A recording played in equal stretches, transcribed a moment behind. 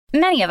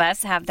Many of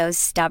us have those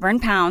stubborn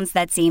pounds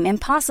that seem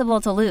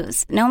impossible to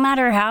lose, no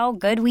matter how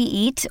good we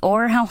eat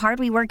or how hard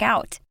we work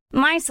out.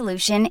 My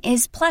solution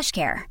is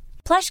PlushCare.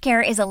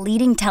 PlushCare is a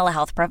leading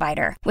telehealth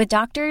provider with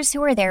doctors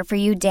who are there for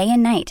you day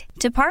and night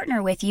to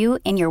partner with you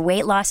in your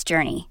weight loss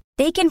journey.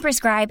 They can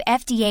prescribe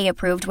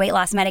FDA-approved weight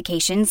loss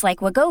medications like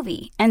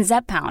Wegovy and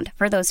Zepbound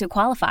for those who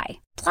qualify.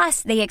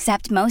 Plus, they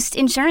accept most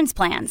insurance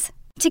plans.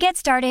 To get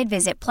started,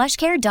 visit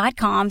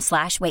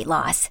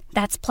plushcare.com/weightloss.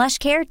 That's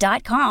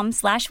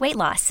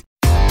plushcare.com/weightloss.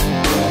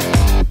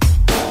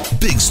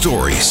 Big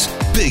stories,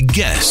 big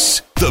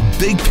guests, the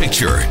big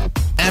picture.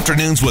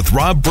 Afternoons with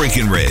Rob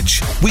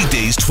Breckenridge.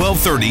 Weekdays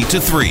 12:30 to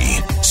 3,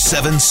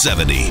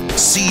 770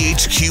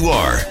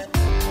 CHQR.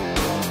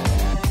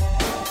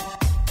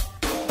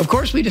 Of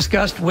course, we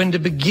discussed when to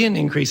begin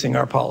increasing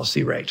our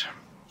policy rate.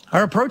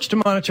 Our approach to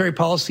monetary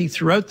policy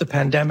throughout the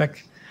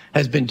pandemic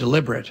has been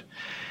deliberate,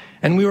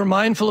 and we were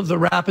mindful of the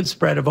rapid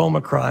spread of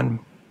Omicron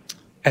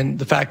and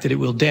the fact that it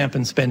will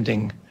dampen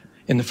spending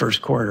in the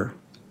first quarter.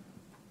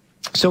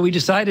 So we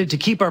decided to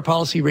keep our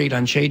policy rate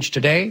unchanged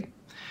today,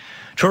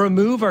 to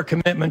remove our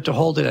commitment to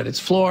hold it at its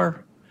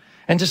floor,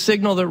 and to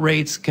signal that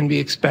rates can be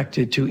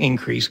expected to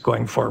increase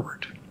going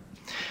forward.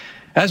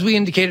 As we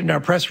indicated in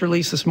our press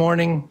release this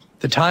morning,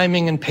 the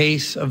timing and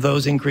pace of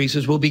those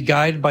increases will be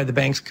guided by the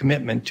bank's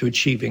commitment to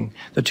achieving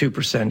the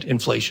 2%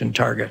 inflation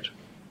target.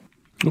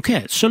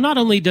 Okay, so not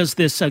only does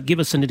this give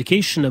us an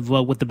indication of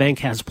what the bank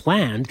has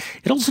planned,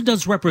 it also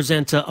does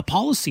represent a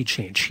policy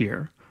change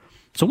here.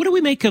 So what do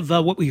we make of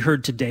what we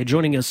heard today?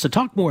 Joining us to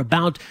talk more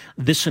about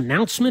this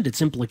announcement,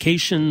 its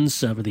implications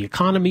for the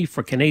economy,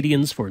 for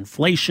Canadians, for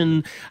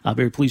inflation.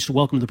 Very pleased to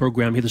welcome to the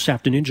program here this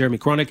afternoon, Jeremy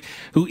Kronick,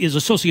 who is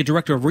Associate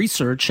Director of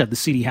Research at the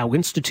C.D. Howe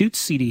Institute,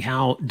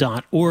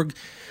 cdhowe.org.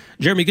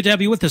 Jeremy, good to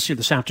have you with us here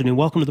this afternoon.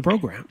 Welcome to the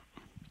program.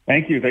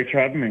 Thank you. Thanks for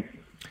having me.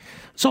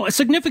 So a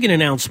significant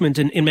announcement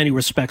in many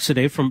respects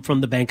today from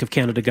the Bank of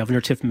Canada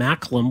Governor Tiff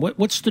Macklem.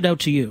 What stood out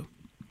to you?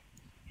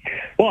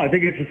 Well, I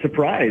think it's a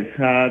surprise.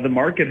 The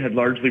market had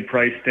largely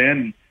priced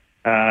in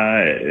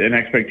an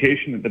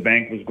expectation that the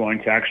bank was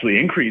going to actually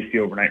increase the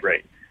overnight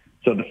rate.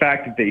 So the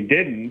fact that they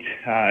didn't,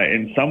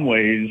 in some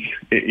ways,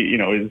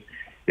 is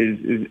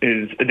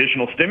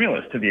additional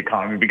stimulus to the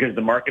economy because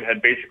the market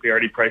had basically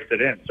already priced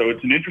it in. So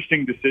it's an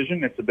interesting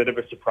decision. It's a bit of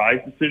a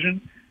surprise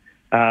decision.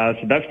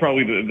 So that's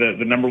probably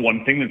the number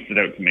one thing that stood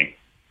out to me.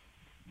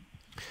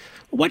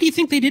 Why do you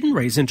think they didn't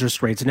raise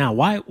interest rates now?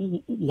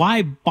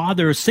 Why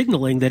bother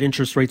signaling that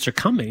interest rates are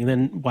coming?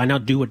 Then why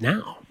not do it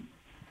now?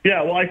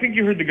 Yeah, well, I think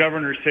you heard the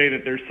governor say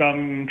that there's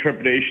some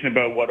trepidation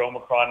about what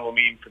Omicron will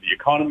mean for the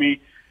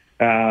economy,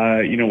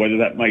 whether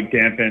that might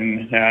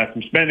dampen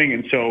some spending.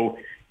 And so,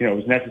 it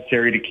was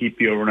necessary to keep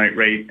the overnight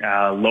rate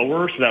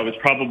lower. So that was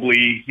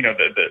probably,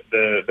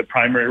 the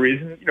primary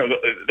reason.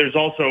 There's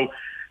also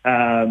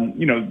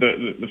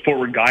the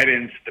forward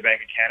guidance the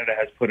Bank of Canada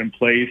has put in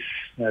place.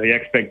 The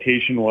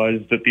expectation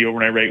was that the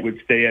overnight rate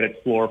would stay at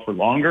its floor for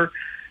longer.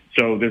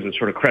 So there's a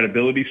sort of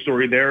credibility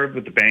story there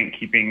with the bank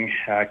keeping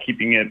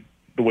it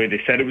the way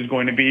they said it was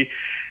going to be.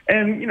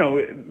 And,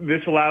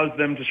 this allows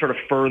them to sort of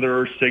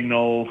further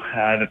signal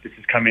that this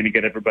is coming to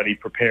get everybody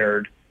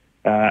prepared,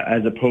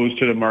 as opposed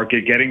to the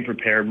market getting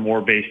prepared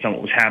more based on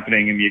what was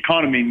happening in the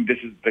economy. This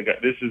is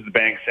the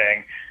bank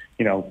saying,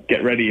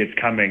 get ready, it's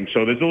coming.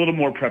 So there's a little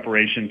more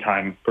preparation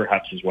time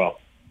perhaps as well.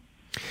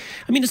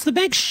 I mean, is the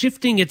bank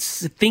shifting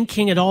its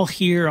thinking at all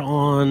here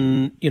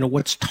on,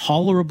 what's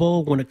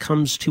tolerable when it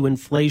comes to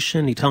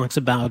inflation? He talks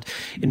about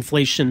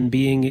inflation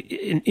being,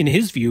 in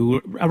his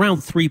view, around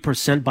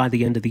 3% by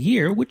the end of the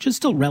year, which is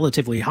still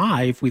relatively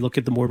high if we look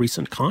at the more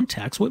recent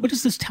context. What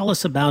does this tell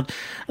us about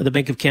the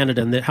Bank of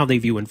Canada and how they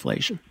view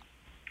inflation?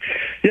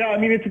 Yeah, I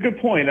mean, it's a good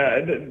point.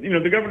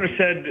 The governor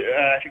said,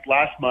 I think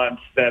last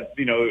month that,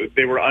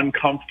 they were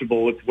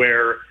uncomfortable with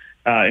where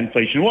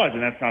inflation was,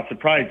 and that's not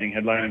surprising.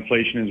 Headline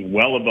inflation is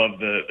well above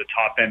the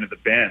top end of the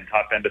band,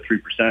 top end of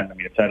 3%. I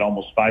mean, it's at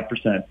almost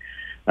 5%.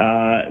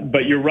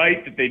 But you're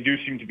right that they do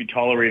seem to be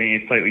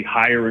tolerating a slightly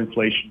higher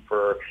inflation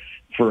for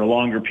a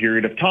longer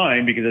period of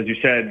time, because as you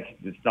said,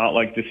 it's not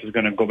like this is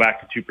going to go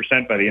back to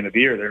 2% by the end of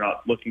the year. They're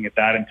not looking at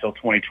that until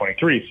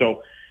 2023.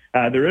 So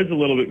there is a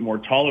little bit more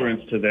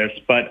tolerance to this,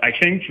 but I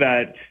think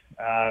that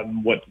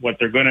what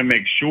they're going to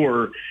make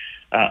sure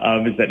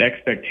of is that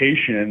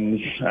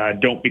expectations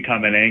don't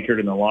become an anchor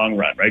in the long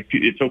run, right?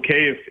 It's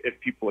okay if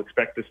people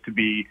expect this to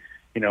be,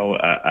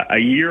 a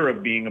year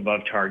of being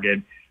above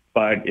target,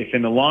 but if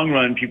in the long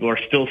run people are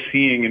still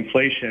seeing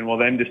inflation, well,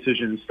 then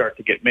decisions start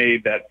to get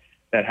made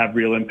that have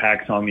real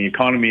impacts on the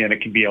economy, and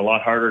it can be a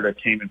lot harder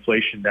to tame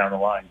inflation down the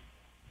line.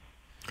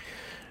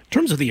 In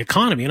terms of the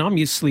economy, and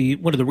obviously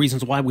one of the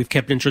reasons why we've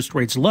kept interest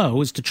rates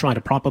low is to try to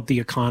prop up the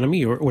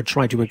economy or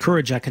try to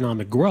encourage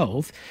economic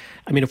growth.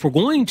 I mean, if we're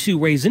going to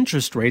raise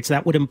interest rates,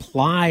 that would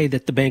imply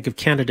that the Bank of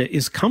Canada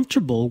is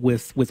comfortable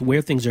with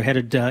where things are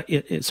headed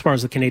as far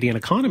as the Canadian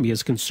economy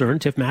is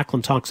concerned. Tiff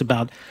Macklem talks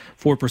about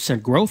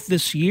 4% growth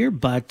this year,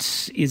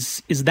 but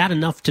is that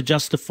enough to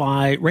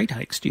justify rate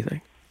hikes, do you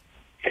think?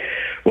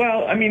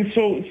 Well, I mean,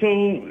 so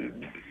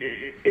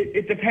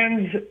it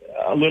depends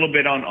a little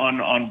bit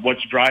on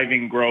what's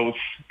driving growth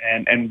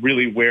and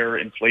really where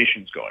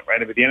inflation's going,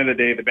 right? At the end of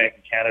the day, the Bank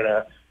of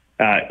Canada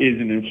is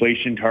an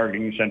inflation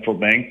targeting central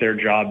bank. Their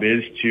job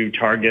is to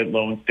target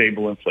low and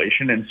stable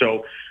inflation. And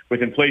so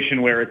with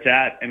inflation where it's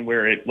at and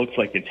where it looks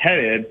like it's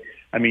headed,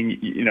 I mean,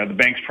 the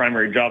bank's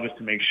primary job is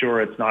to make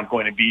sure it's not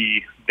going to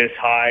be this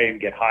high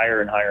and get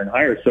higher and higher and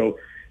higher. So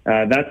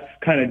that's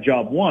kind of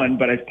job one.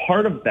 But as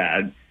part of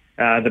that,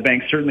 the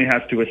bank certainly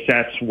has to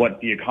assess what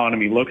the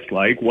economy looks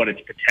like, what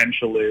its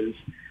potential is,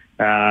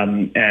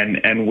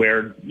 and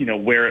where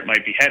it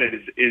might be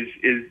headed.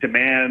 Is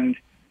demand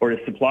or is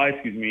supply,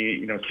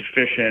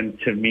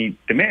 sufficient to meet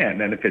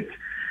demand? And if it's,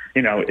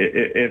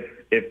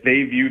 if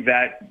they view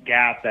that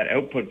gap, that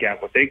output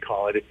gap, what they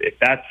call it, if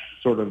that's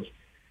sort of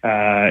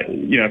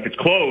if it's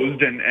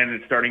closed and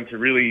it's starting to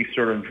really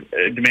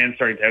demand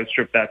starting to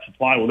outstrip that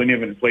supply, well, then you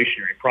have an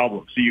inflationary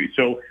problem.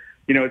 So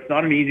it's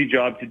not an easy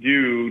job to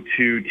do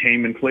to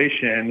tame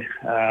inflation,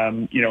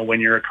 when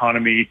your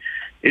economy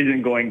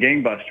isn't going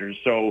gangbusters.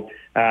 So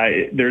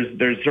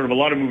there's sort of a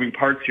lot of moving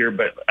parts here.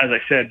 But as I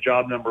said,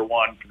 job number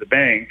one for the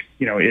bank,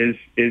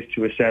 is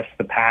to assess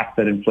the path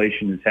that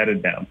inflation is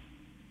headed down.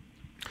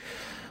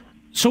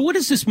 So what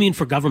does this mean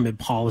for government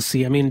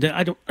policy? I mean,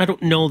 I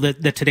don't know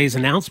that today's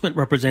announcement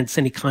represents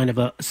any kind of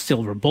a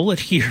silver bullet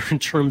here in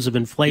terms of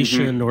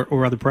inflation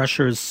or other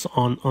pressures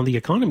on the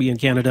economy in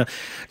Canada.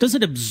 Does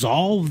it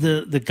absolve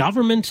the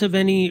government of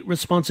any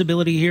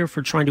responsibility here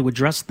for trying to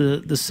address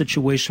the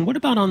situation? What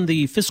about on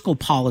the fiscal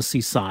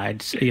policy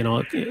side,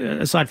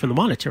 aside from the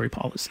monetary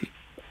policy?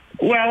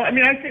 Well, I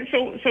mean, I think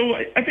so.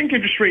 I think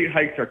interest rate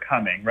hikes are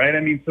coming, right?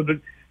 I mean,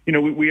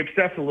 we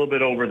obsess a little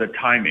bit over the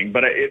timing,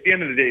 but at the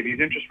end of the day, these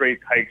interest rate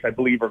hikes, I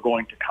believe, are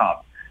going to come.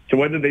 So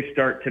whether they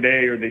start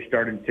today or they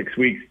start in 6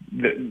 weeks,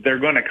 they're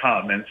going to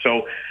come. And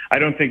so I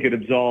don't think it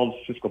absolves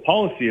fiscal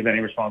policy of any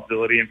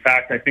responsibility. In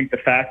fact, I think the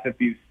fact that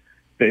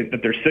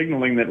they're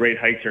signaling that rate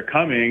hikes are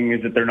coming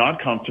is that they're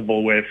not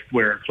comfortable with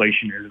where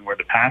inflation is and where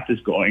the path is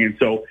going. And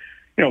so,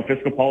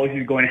 fiscal policy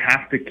is going to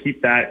have to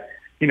keep that,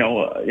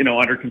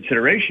 under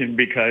consideration,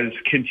 because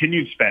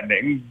continued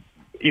spending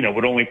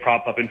would only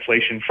prop up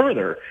inflation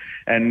further,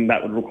 and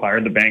that would require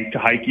the bank to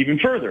hike even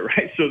further,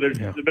 right? So there's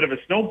a bit of a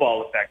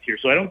snowball effect here.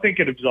 So I don't think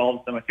it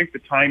absolves them. I think the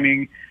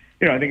timing,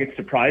 I think it's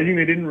surprising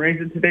they didn't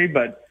raise it today,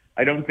 but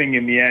I don't think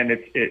in the end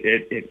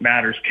it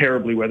matters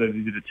terribly whether they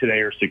did it today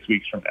or 6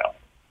 weeks from now.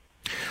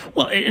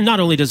 Well, and not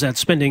only does that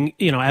spending,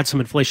 add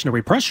some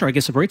inflationary pressure, I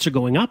guess if rates are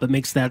going up, it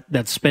makes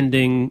that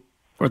spending,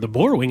 or the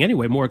borrowing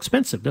anyway, more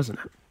expensive, doesn't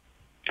it?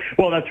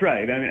 Well, that's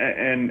right,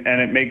 and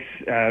it makes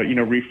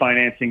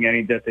refinancing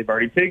any debt they've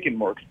already taken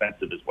more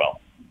expensive as well.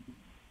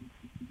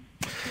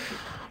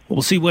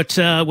 We'll see what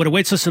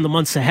awaits us in the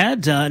months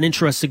ahead. An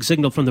interesting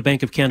signal from the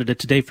Bank of Canada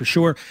today, for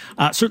sure.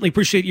 Certainly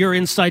appreciate your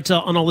insight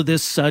on all of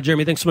this,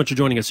 Jeremy. Thanks so much for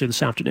joining us here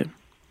this afternoon.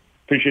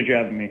 Appreciate you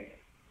having me.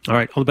 All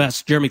right, all the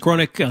best. Jeremy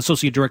Kronick,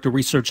 Associate Director of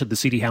Research at the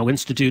C.D. Howe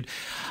Institute.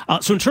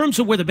 So in terms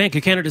of where the Bank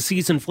of Canada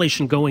sees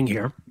inflation going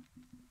here,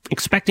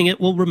 expecting it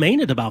will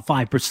remain at about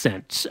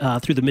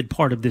 5% through the mid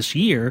part of this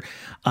year,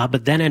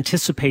 but then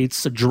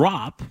anticipates a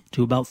drop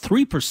to about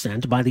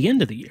 3% by the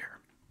end of the year.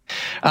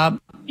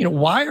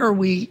 Why are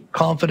we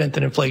confident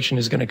that inflation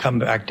is going to come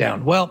back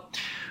down? Well,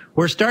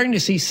 we're starting to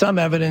see some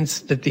evidence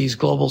that these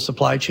global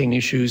supply chain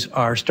issues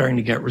are starting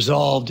to get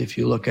resolved. If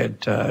you look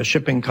at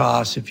shipping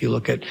costs, if you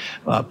look at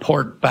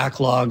port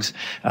backlogs,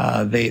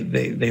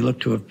 they look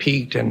to have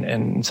peaked and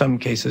in some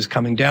cases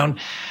coming down.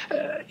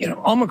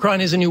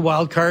 Omicron is a new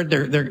wild card.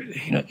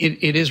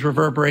 It is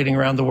reverberating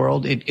around the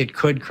world. It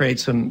could create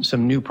some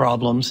new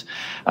problems.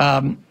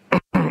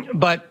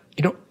 But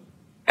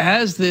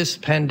as this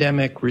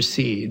pandemic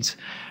recedes,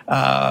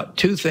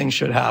 two things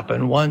should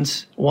happen.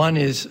 One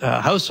is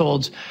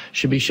households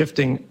should be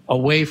shifting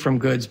away from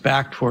goods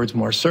back towards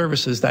more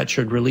services. That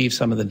should relieve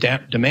some of the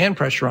demand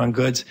pressure on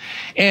goods.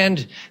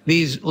 And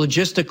these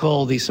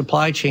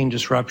supply chain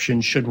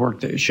disruptions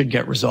should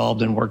get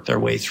resolved and work their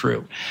way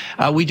through.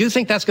 We do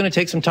think that's going to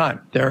take some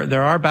time.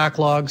 There are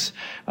backlogs.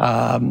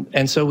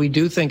 And so we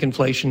do think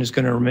inflation is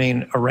going to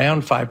remain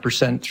around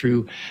 5%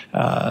 through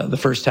the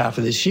first half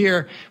of this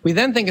year. We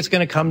then think it's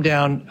going to come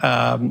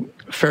down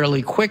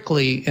fairly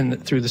quickly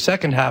through the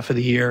second half of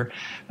the year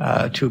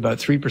to about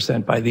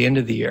 3% by the end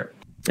of the year.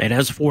 And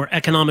as for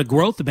economic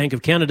growth, the Bank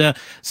of Canada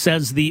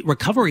says the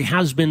recovery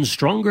has been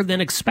stronger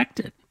than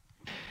expected.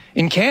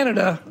 In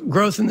Canada,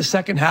 growth in the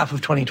second half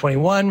of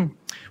 2021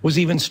 was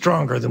even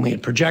stronger than we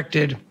had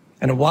projected,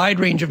 and a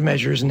wide range of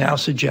measures now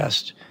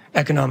suggest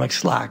economic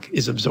slack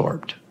is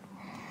absorbed.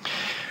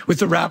 With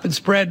the rapid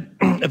spread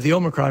of the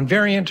Omicron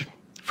variant,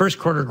 first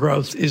quarter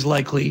growth is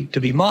likely to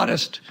be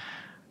modest,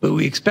 but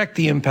we expect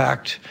the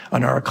impact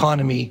on our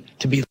economy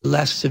to be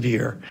less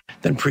severe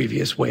than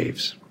previous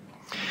waves.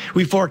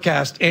 We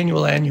forecast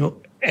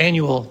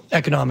annual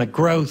economic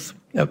growth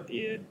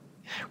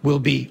will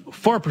be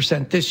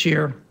 4% this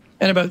year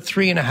and about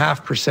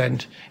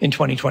 3.5% in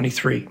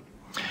 2023.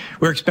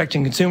 We're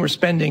expecting consumer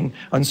spending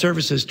on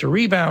services to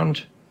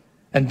rebound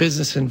and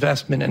business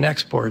investment and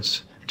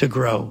exports to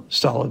grow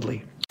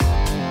solidly.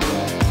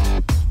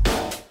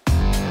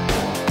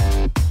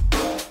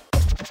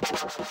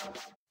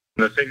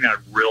 The thing that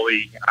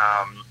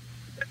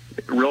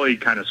really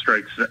kind of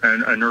strikes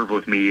a nerve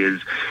with me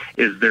is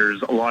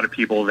there's a lot of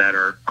people that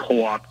are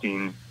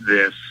co-opting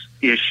this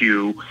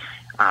issue,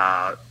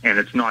 and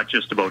it's not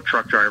just about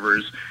truck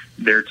drivers.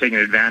 They're taking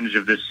advantage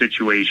of this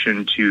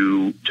situation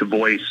to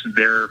voice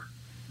their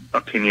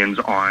opinions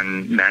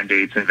on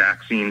mandates and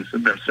vaccines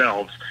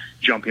themselves,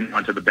 jumping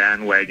onto the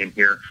bandwagon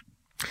here.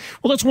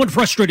 Well, that's one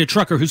frustrated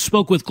trucker who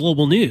spoke with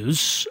Global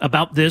News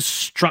about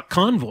this truck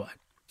convoy.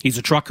 He's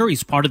a trucker.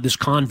 He's part of this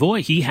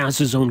convoy. He has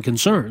his own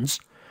concerns.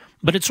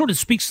 But it sort of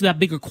speaks to that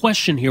bigger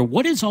question here.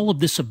 What is all of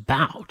this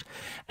about?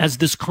 As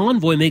this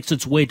convoy makes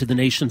its way to the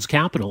nation's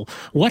capital,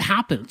 what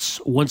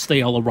happens once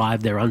they all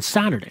arrive there on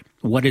Saturday?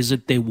 What is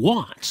it they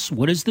want?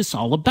 What is this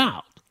all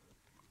about?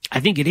 I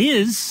think it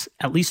is,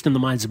 at least in the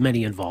minds of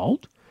many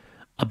involved,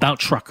 about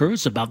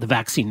truckers, about the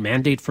vaccine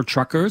mandate for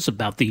truckers,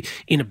 about the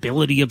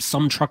inability of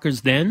some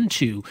truckers then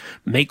to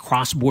make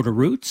cross-border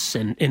routes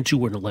and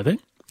to earn a living.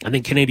 I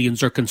think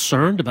Canadians are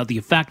concerned about the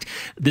effect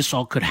this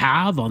all could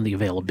have on the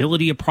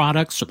availability of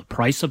products or the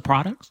price of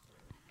products.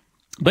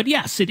 But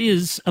yes, it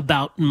is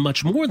about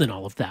much more than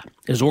all of that.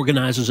 As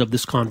organizers of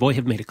this convoy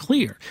have made it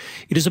clear,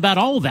 it is about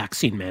all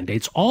vaccine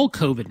mandates, all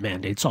COVID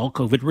mandates, all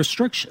COVID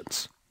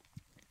restrictions.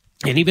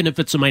 And even if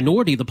it's a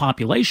minority of the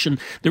population,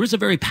 there is a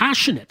very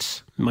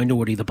passionate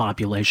minority of the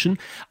population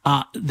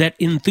that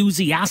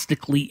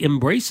enthusiastically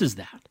embraces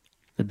that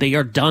they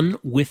are done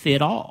with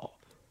it all.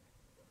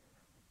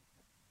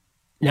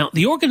 Now,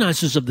 the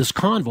organizers of this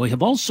convoy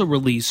have also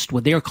released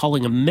what they are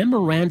calling a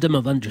memorandum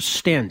of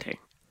understanding.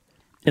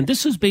 And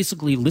this is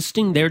basically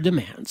listing their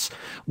demands,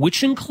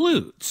 which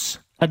includes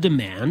a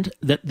demand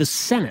that the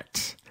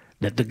Senate,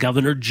 that the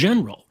Governor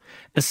General,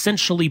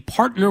 essentially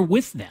partner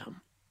with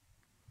them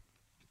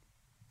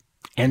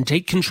and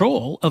take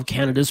control of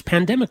Canada's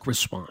pandemic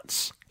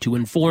response, to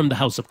inform the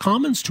House of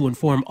Commons, to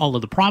inform all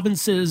of the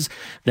provinces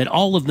that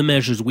all of the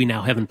measures we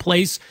now have in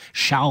place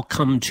shall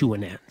come to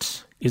an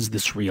end. Is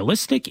this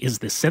realistic? Is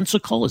this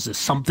sensical? Is this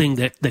something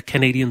that the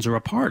Canadians are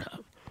a part of?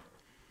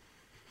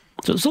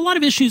 So there's a lot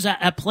of issues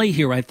at play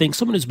here, I think.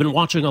 Someone who's been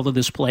watching all of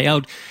this play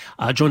out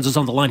joins us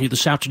on the line here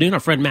this afternoon. Our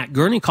friend Matt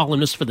Gurney,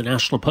 columnist for the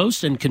National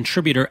Post and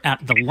contributor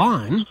at The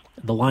Line,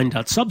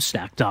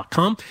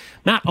 theline.substack.com.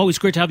 Matt, always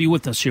great to have you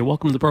with us here.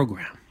 Welcome to the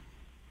program.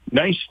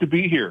 Nice to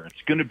be here.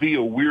 It's going to be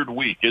a weird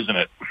week, isn't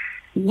it?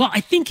 Well,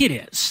 I think it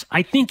is.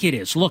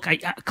 Look,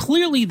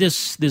 clearly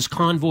this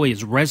convoy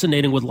is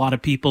resonating with a lot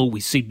of people.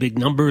 We see big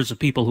numbers of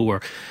people who are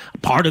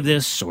part of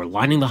this or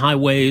lining the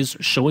highways,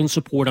 showing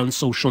support on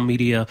social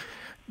media.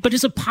 But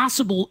is it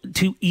possible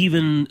to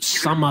even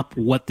sum up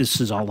what this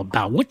is all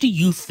about? What do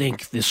you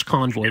think this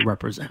convoy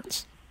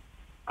represents?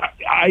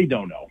 I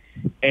don't know.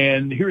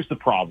 And here's the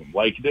problem.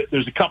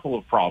 There's a couple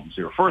of problems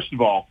here. First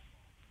of all,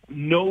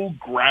 no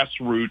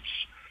grassroots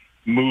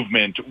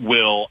movement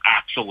will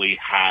actually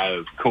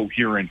have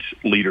coherent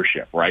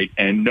leadership, right?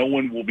 And no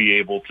one will be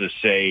able to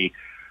say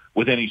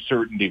with any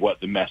certainty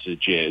what the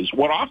message is.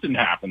 What often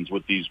happens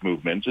with these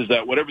movements is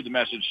that whatever the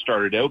message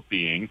started out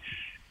being,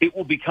 it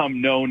will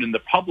become known in the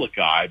public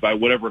eye by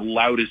whatever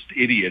loudest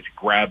idiot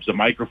grabs a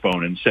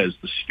microphone and says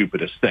the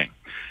stupidest thing.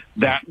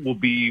 That will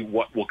be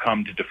what will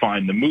come to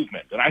define the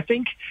movement. And I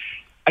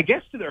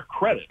guess to their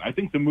credit, I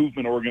think the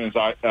movement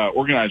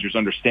organizers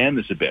understand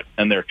this a bit,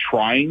 and they're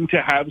trying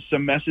to have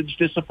some message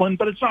discipline,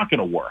 but it's not going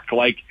to work.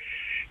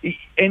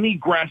 Any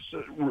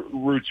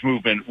grassroots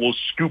movement will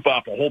scoop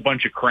up a whole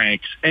bunch of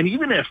cranks, and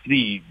even if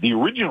the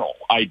original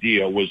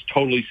idea was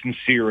totally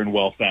sincere and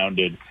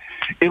well-founded,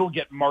 it'll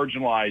get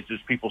marginalized as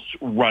people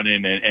run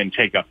in and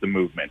take up the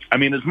movement. I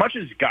mean, as much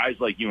as guys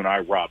like you and I,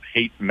 Rob,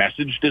 hate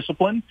message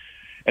discipline,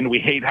 and we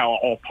hate how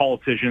all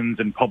politicians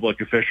and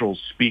public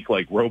officials speak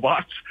like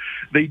robots,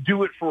 they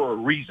do it for a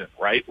reason,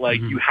 right?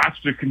 You have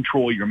to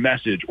control your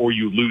message or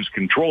you lose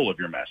control of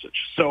your message.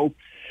 So,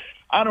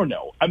 I don't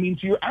know. I mean,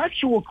 to your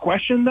actual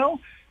question, though,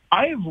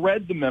 I have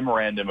read the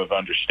Memorandum of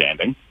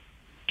Understanding,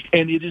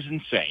 and it is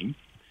insane.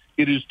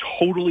 It is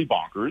totally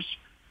bonkers.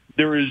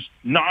 There is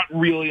not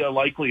really a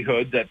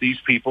likelihood that these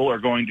people are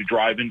going to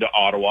drive into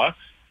Ottawa,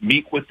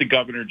 meet with the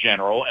Governor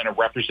General and a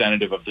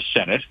representative of the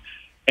Senate,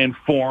 and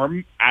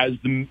form, as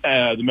the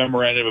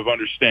Memorandum of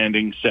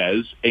Understanding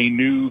says, a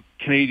new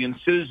Canadian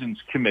Citizens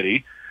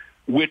Committee,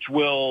 which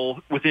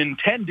will, within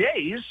 10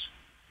 days,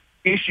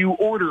 issue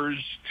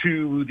orders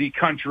to the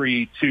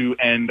country to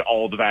end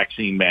all the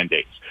vaccine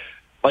mandates.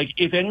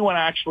 If anyone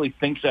actually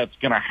thinks that's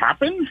going to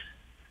happen,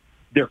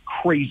 they're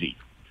crazy.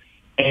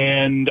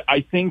 And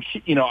I think,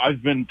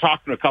 I've been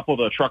talking to a couple of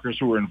the truckers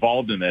who were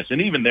involved in this,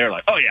 and even they're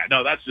like, oh, yeah,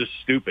 no, that's just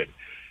stupid.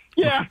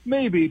 Yeah,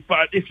 maybe,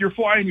 but if you're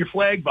flying your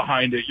flag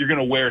behind it, you're going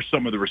to wear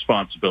some of the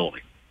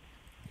responsibility.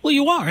 Well,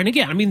 you are. And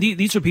again, I mean,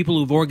 these are people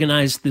who've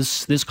organized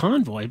this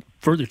convoy.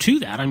 Further to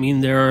that, I mean,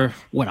 there are,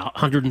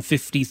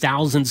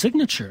 150,000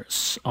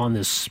 signatures on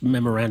this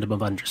Memorandum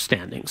of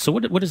Understanding. So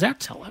what does that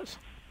tell us?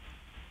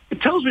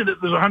 It tells me that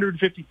there's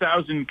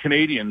 150,000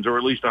 Canadians, or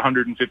at least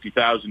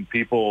 150,000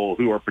 people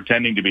who are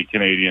pretending to be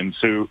Canadians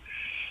who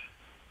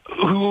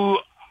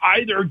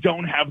either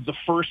don't have the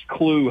first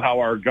clue how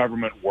our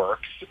government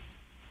works,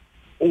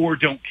 or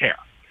don't care.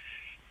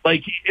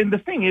 Like, and the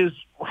thing is,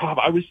 Rob,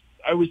 I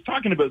was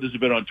talking about this a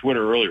bit on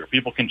Twitter earlier.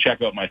 People can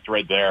check out my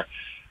thread there.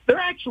 There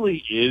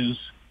actually is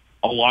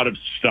a lot of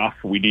stuff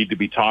we need to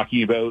be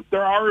talking about.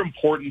 There are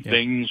important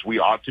things we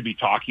ought to be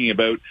talking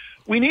about.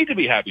 We need to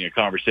be having a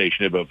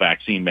conversation about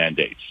vaccine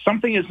mandates.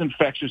 Something as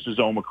infectious as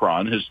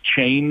Omicron has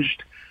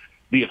changed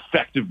the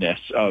effectiveness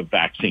of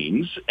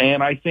vaccines.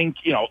 And I think,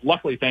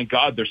 luckily, thank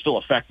God, they're still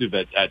effective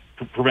at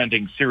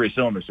preventing serious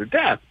illness or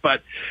death.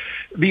 But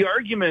the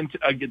argument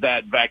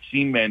that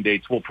vaccine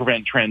mandates will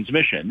prevent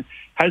transmission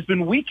has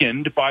been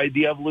weakened by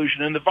the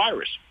evolution in the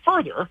virus.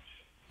 Further,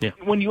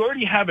 when you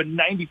already have a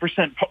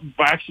 90%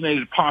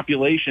 vaccinated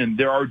population,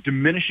 there are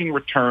diminishing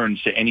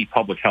returns to any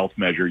public health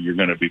measure you're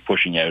going to be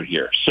pushing out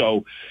here.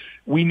 So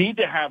we need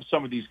to have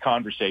some of these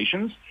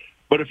conversations.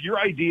 But if your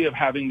idea of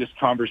having this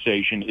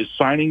conversation is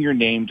signing your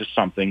name to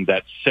something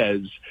that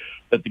says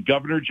that the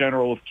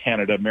Governor-General of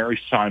Canada, Mary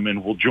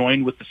Simon, will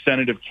join with the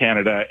Senate of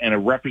Canada and a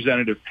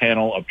representative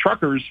panel of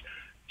truckers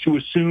to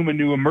assume a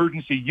new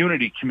emergency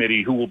unity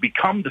committee who will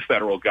become the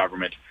federal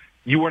government,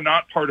 you are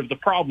not part of the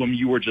problem.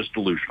 You are just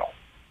delusional.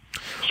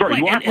 Sorry,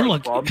 you are part of the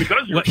problem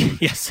because you're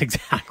yes,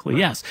 exactly.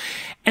 Yes,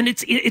 and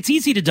it's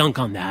easy to dunk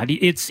on that.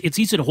 It's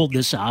easy to hold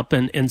this up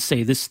and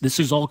say this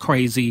is all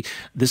crazy.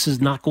 This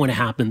is not going to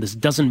happen. This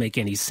doesn't make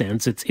any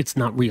sense. It's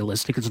not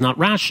realistic. It's not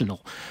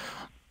rational.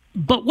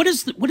 But what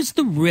is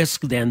the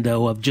risk then,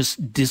 though, of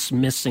just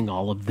dismissing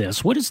all of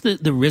this? What is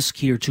the risk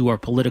here to our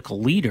political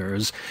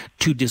leaders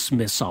to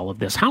dismiss all of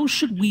this? How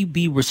should we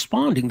be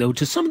responding, though,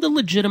 to some of the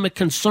legitimate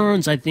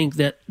concerns I think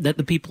that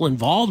the people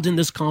involved in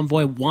this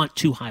convoy want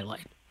to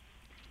highlight?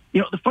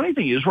 The funny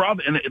thing is,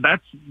 Rob, and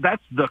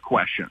that's the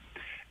question.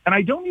 And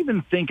I don't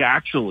even think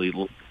actually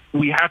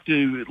we have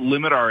to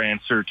limit our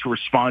answer to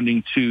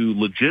responding to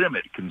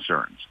legitimate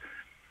concerns.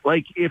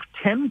 Like if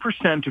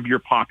 10% of your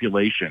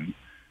population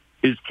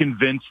is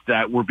convinced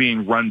that we're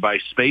being run by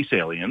space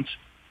aliens,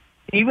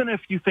 even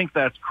if you think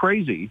that's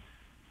crazy,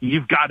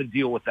 you've got to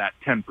deal with that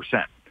 10%.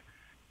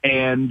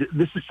 And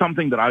this is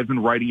something that I've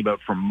been writing about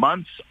for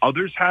months.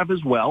 Others have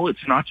as well.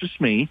 It's not just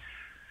me.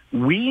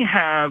 We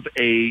have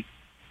a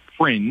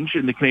fringe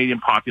in the Canadian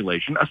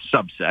population, a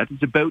subset.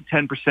 It's about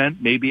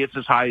 10%, maybe it's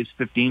as high as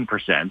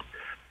 15%,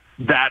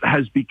 that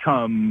has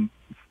become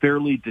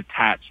fairly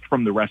detached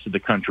from the rest of the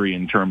country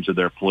in terms of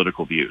their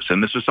political views.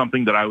 And this is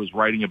something that I was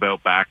writing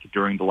about back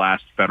during the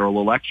last federal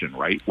election,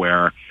 right,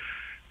 where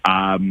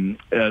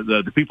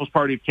the People's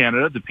Party of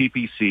Canada, the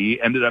PPC,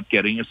 ended up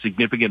getting a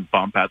significant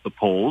bump at the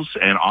polls.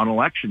 And on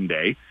election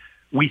day,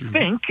 we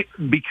think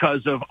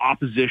because of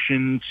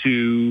opposition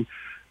to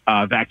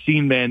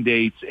vaccine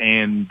mandates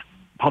and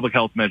public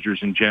health measures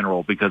in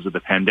general because of the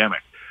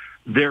pandemic.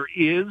 There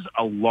is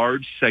a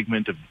large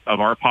segment of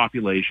our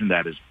population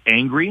that is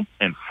angry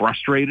and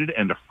frustrated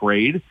and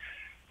afraid.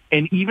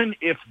 And even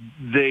if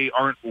they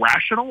aren't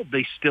rational,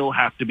 they still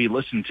have to be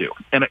listened to.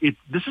 And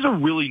this is a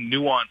really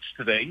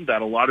nuanced thing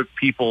that a lot of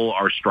people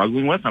are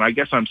struggling with, and I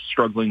guess I'm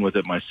struggling with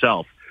it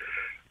myself.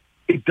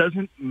 It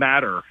doesn't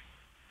matter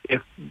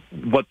if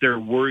what they're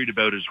worried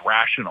about is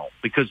rational,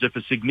 because if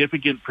a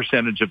significant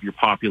percentage of your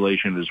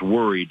population is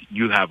worried,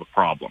 you have a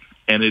problem.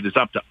 And it is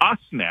up to us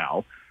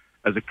now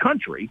as a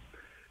country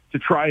to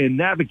try and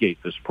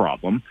navigate this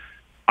problem.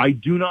 I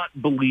do not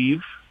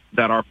believe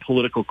that our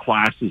political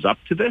class is up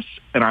to this,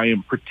 and I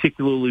am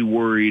particularly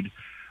worried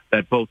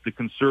that both the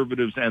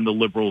Conservatives and the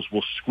Liberals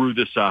will screw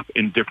this up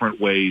in different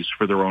ways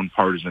for their own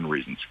partisan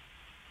reasons.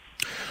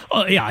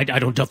 Yeah, I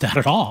don't doubt that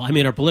at all. I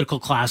mean, our political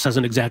class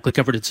hasn't exactly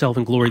covered itself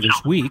in glory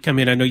this week. I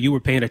mean, I know you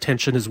were paying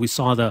attention as we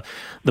saw the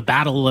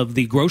battle of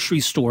the grocery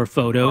store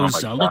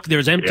photos. Look,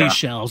 there's empty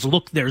shelves.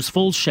 Look, there's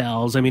full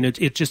shelves. I mean, it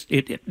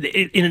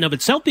in and of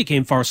itself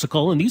became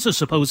farcical. And these are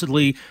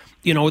supposedly,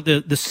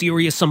 the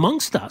serious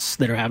amongst us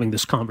that are having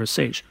this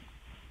conversation.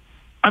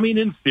 I mean,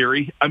 in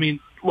theory,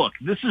 look,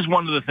 this is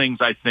one of the things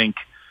I think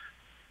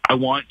I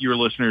want your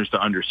listeners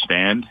to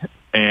understand.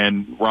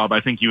 And Rob,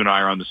 I think you and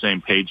I are on the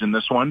same page in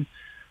this one.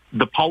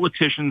 The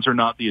politicians are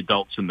not the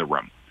adults in the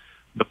room.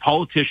 The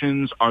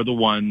politicians are the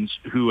ones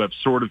who have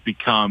sort of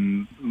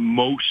become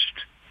most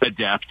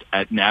adept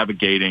at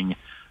navigating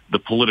the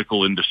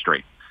political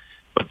industry.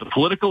 But the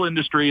political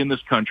industry in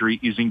this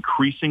country is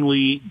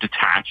increasingly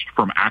detached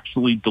from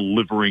actually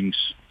delivering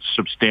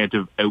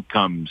substantive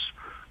outcomes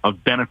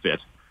of benefit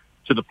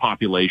to the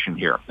population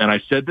here. And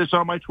I said this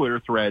on my Twitter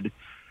thread.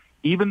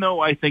 Even though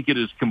I think it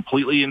is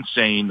completely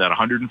insane that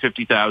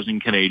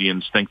 150,000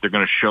 Canadians think they're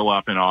going to show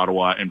up in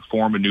Ottawa and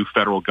form a new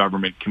federal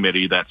government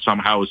committee that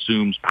somehow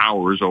assumes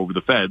powers over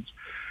the feds,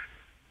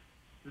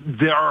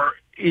 there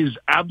is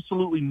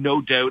absolutely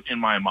no doubt in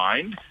my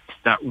mind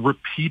that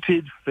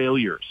repeated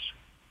failures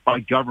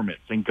by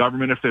governments and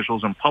government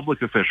officials and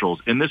public officials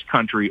in this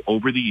country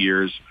over the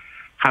years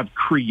have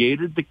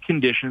created the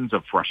conditions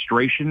of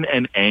frustration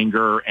and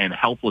anger and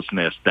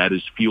helplessness that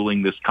is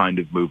fueling this kind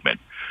of movement.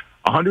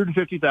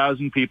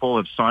 150,000 people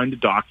have signed a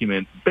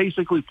document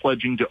basically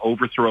pledging to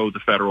overthrow the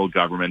federal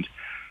government.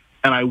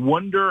 And I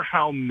wonder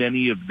how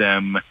many of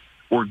them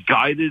or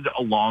guided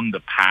along the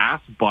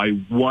path by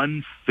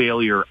one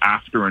failure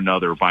after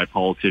another by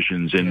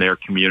politicians in their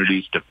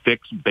communities to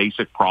fix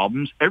basic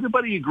problems,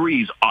 everybody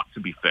agrees ought to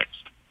be fixed.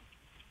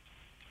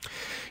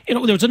 You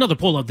know, there was another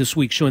poll out this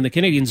week showing that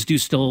Canadians do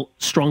still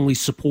strongly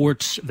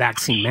support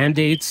vaccine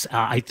mandates.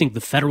 I think the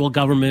federal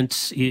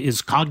government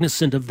is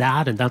cognizant of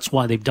that, and that's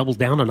why they've doubled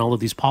down on all of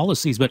these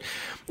policies. But,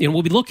 you know,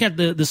 when we look at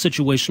the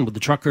situation with the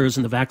truckers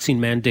and the vaccine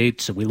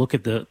mandates, and we look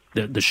at the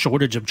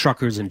shortage of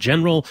truckers in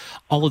general,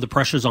 all of the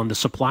pressures on the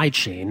supply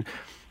chain,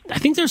 I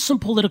think there's some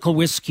political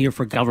risk here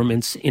for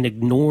governments in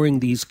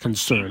ignoring these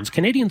concerns.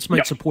 Canadians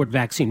might support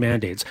vaccine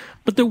mandates,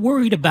 but they're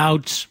worried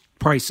about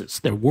prices.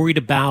 They're worried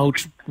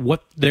about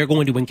what they're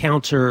going to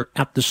encounter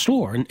at the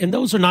store. And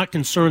those are not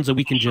concerns that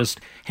we can just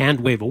hand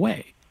wave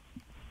away.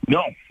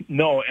 No.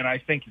 And I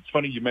think it's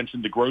funny you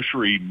mentioned the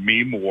grocery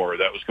meme war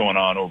that was going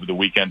on over the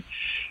weekend.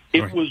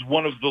 It was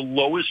one of the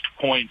lowest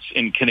points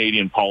in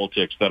Canadian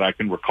politics that I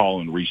can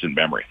recall in recent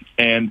memory.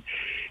 And,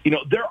 you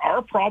know, there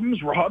are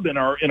problems, Rob, in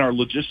our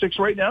logistics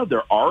right now.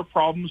 There are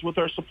problems with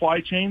our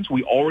supply chains.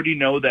 We already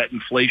know that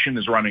inflation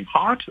is running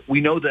hot.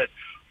 We know that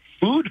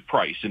food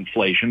price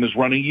inflation is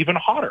running even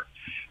hotter.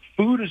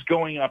 Food is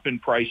going up in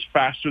price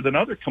faster than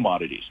other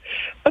commodities.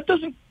 That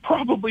doesn't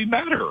probably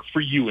matter for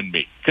you and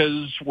me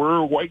because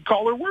we're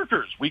white-collar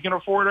workers. We can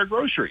afford our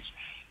groceries.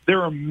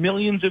 There are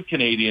millions of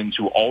Canadians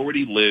who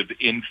already live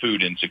in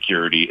food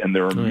insecurity, and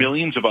there are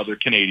millions of other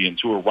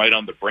Canadians who are right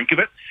on the brink of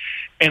it.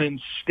 And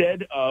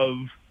instead of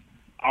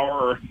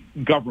our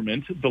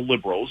government, the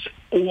Liberals,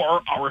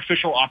 or our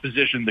official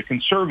opposition, the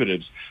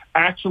Conservatives,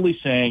 actually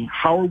saying,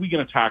 how are we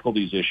going to tackle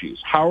these issues?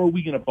 How are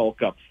we going to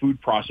bulk up food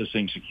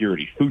processing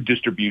security, food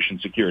distribution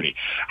security?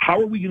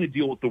 How are we going to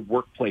deal with the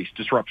workplace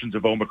disruptions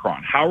of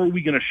Omicron? How are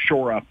we going to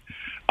shore up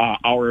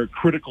our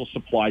critical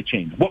supply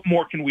chains? What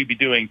more can we be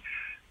doing?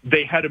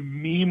 They had a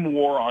meme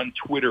war on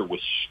Twitter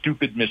with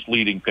stupid,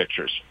 misleading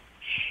pictures.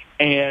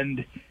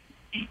 And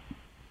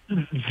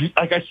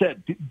like I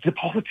said, the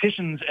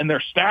politicians and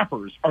their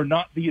staffers are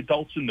not the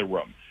adults in the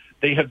room.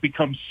 They have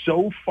become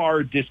so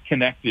far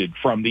disconnected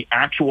from the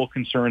actual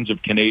concerns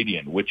of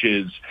Canadian, which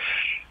is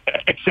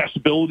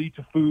accessibility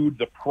to food,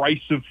 the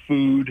price of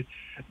food,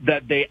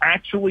 that they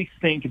actually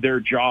think their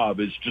job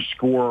is to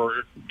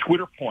score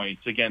Twitter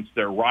points against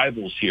their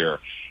rivals here.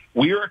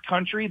 We are a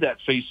country that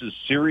faces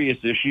serious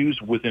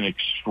issues with an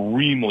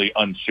extremely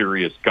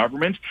unserious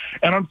government,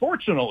 and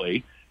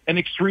unfortunately, an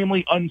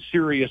extremely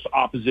unserious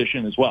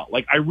opposition as well.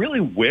 Like, I really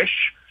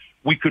wish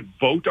we could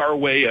vote our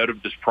way out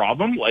of this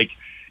problem. Like,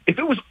 if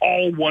it was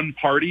all one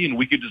party and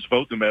we could just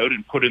vote them out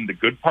and put in the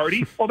good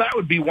party, well, that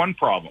would be one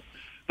problem.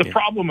 The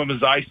problem,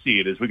 as I see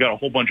it, is we got a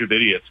whole bunch of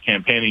idiots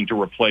campaigning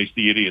to replace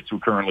the idiots who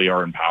currently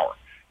are in power.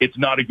 It's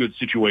not a good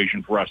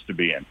situation for us to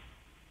be in.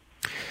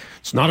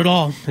 It's not at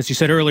all. As you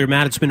said earlier,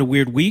 Matt, it's been a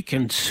weird week,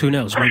 and who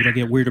knows, maybe it'll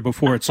get weirder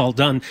before it's all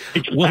done.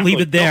 Exactly. We'll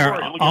leave it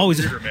there.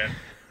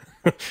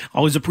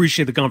 Always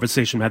appreciate the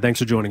conversation, Matt. Thanks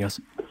for joining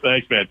us.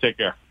 Thanks, man. Take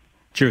care.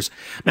 Cheers.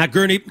 Matt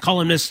Gurney,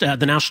 columnist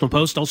at the National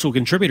Post, also a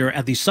contributor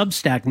at the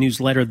Substack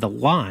newsletter, The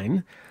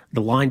Line,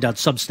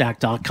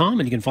 theline.substack.com.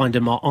 And you can find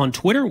him on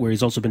Twitter, where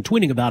he's also been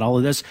tweeting about all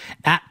of this,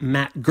 at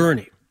Matt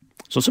Gurney.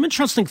 So some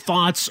interesting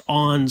thoughts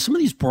on some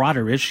of these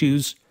broader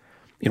issues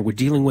we're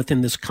dealing with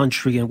in this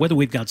country and whether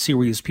we've got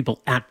serious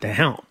people at the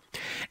helm.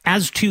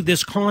 As to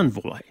this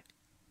convoy,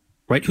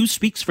 right? Who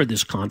speaks for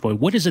this convoy?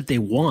 What is it they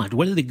want?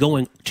 What are they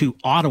going to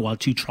Ottawa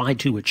to try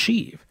to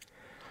achieve?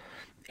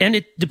 And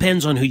it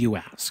depends on who you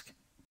ask.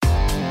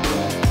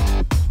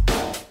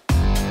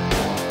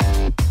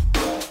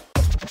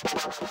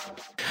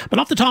 But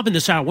off the top in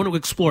this hour, I want to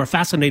explore a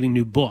fascinating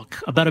new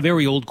book about a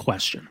very old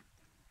question.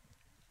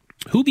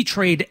 Who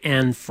betrayed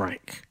Anne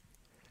Frank?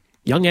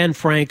 Young Anne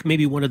Frank,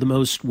 maybe one of the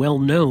most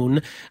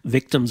well-known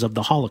victims of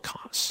the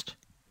Holocaust.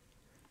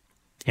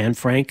 Anne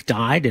Frank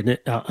died in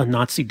a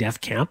Nazi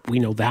death camp. We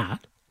know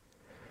that.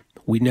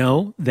 We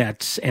know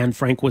that Anne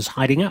Frank was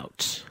hiding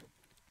out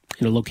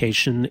in a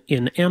location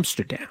in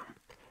Amsterdam.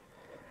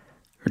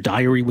 Her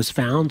diary was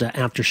found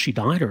after she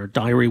died, or her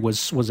diary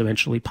was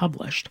eventually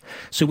published.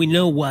 So we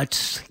know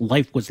what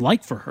life was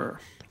like for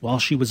her while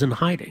she was in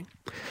hiding.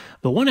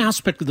 But one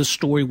aspect of the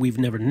story we've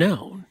never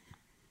known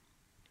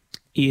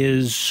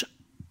is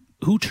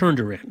who turned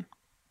her in,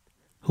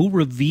 who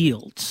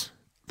revealed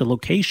the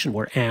location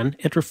where Anne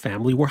and her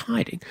family were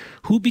hiding,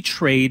 who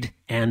betrayed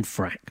Anne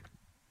Frank.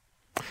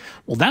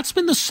 Well, that's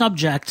been the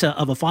subject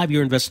of a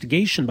 5-year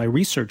investigation by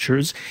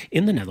researchers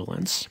in the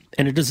Netherlands,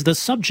 and it is the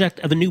subject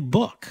of a new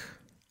book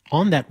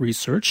on that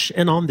research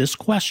and on this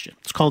question.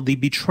 It's called The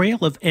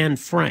Betrayal of Anne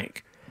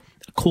Frank,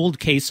 a cold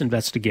case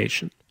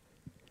investigation.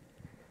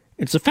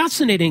 It's a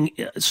fascinating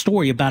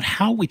story about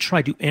how we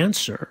try to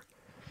answer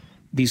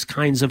these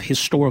kinds of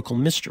historical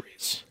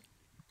mysteries.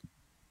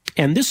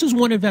 And this is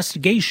one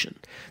investigation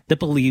that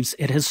believes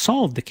it has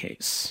solved the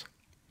case.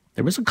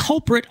 There is a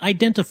culprit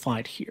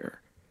identified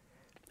here,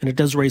 and it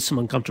does raise some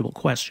uncomfortable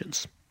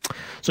questions.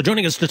 So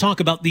joining us to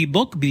talk about the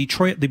book,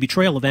 The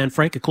Betrayal of Anne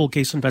Frank, a cold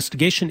case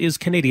investigation, is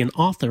Canadian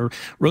author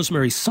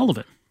Rosemary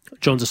Sullivan.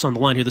 joins us on the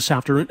line here this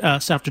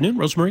afternoon.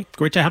 Rosemary,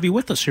 great to have you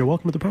with us here.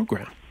 Welcome to the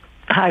program.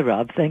 Hi,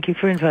 Rob. Thank you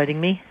for inviting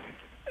me.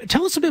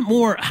 Tell us a bit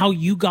more how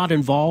you got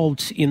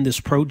involved in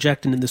this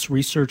project and in this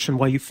research and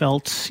why you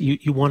felt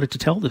you wanted to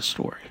tell this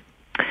story.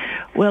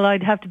 Well,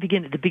 I'd have to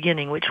begin at the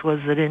beginning, which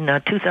was that in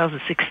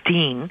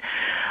 2016,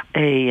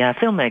 a Dutch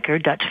filmmaker,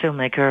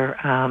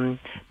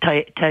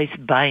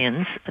 Thijs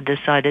Bayens,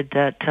 decided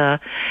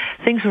that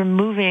things were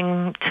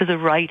moving to the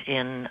right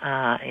in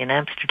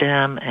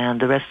Amsterdam and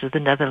the rest of the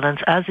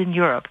Netherlands, as in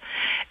Europe.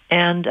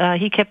 And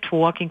he kept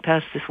walking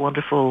past this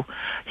wonderful,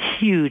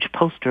 huge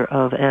poster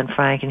of Anne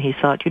Frank, and he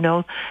thought,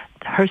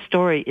 her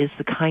story is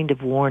the kind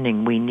of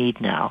warning we need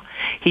now.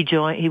 He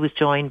was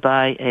joined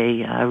by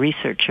a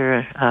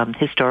researcher,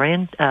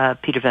 historian,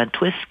 Peter van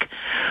Twisk,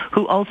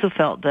 who also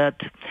felt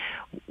that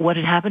what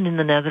had happened in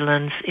the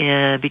Netherlands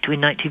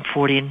between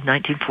 1940 and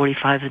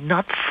 1945 had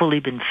not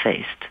fully been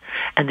faced,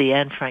 and the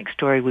Anne Frank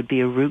story would be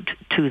a route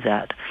to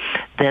that.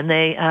 Then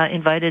they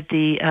invited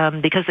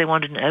because they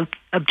wanted an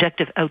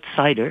objective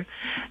outsider,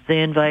 they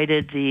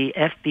invited the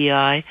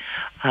FBI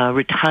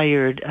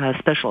retired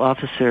special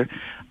officer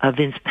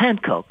Vince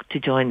Pankow to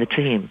join the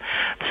team.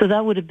 So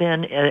that would have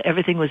been,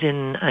 everything was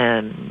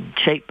in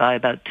shape by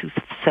about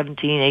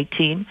 2017,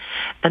 18.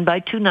 And by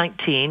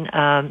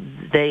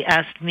 2019, they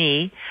asked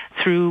me,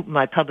 through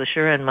my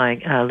publisher and my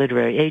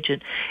literary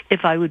agent,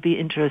 if I would be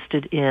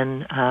interested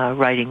in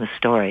writing the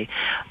story.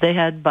 They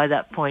had, by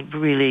that point,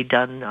 really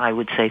done, I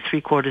would say,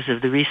 3/4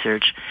 of the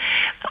research.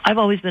 I've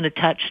always been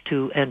attached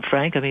to Anne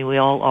Frank. I mean, we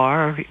all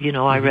are.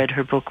 I read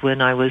her book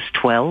when I was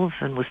 12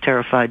 and was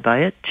terrified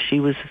by it.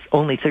 She was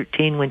only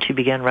 13 when she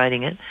began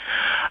writing it.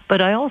 But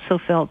I also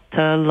felt,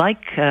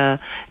 like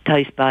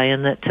Thijs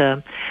Bayens,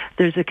 that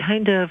there's a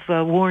kind of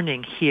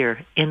warning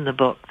here in the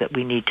book that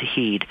we need to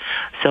heed.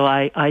 So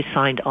I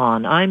signed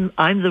on.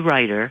 I'm the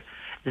writer.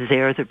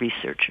 They're the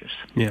researchers.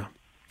 Yeah.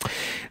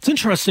 It's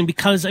interesting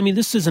because,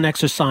 this is an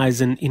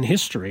exercise in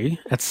history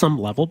at some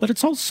level, but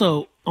it's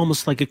also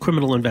almost like a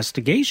criminal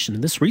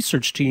investigation. This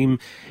research team,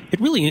 it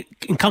really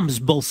encompasses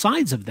both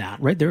sides of that,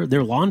 right?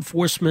 They're law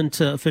enforcement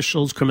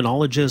officials,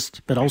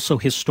 criminologists, but also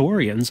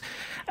historians.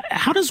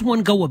 How does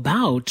one go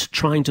about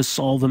trying to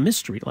solve a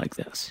mystery like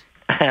this?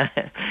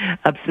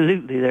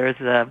 Absolutely.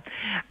 There's a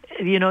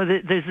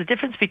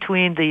difference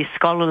between the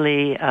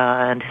scholarly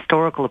and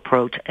historical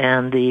approach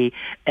and the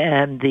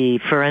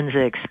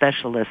forensic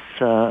specialists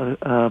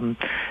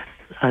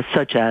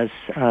such as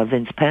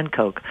Vince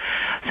Pankow.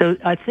 So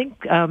I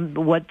think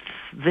what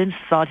Vince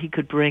thought he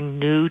could bring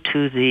new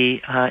to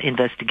the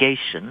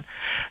investigation,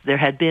 there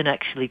had been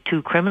actually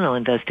 2 criminal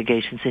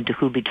investigations into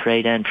who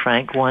betrayed Anne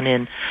Frank, one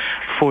in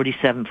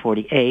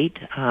 47-48,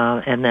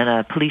 and then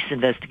a police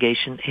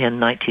investigation in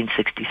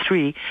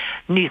 1963,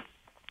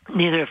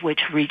 neither of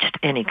which reached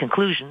any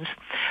conclusions.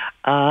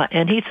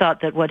 And he thought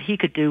that what he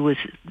could do was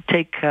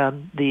take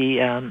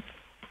the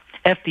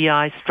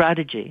FBI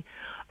strategy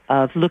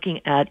of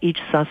looking at each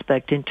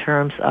suspect in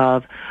terms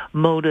of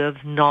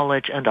motive,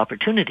 knowledge, and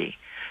opportunity,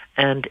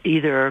 and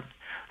either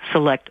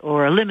select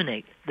or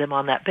eliminate them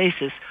on that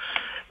basis.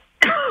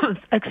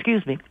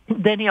 Excuse me.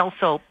 Then he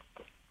also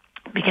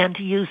began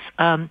to use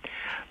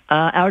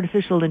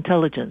artificial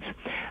intelligence.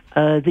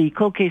 The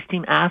cold case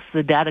team asked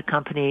the data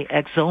company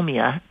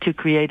Exomia to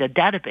create a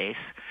database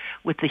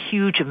with the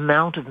huge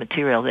amount of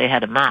material they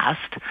had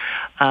amassed.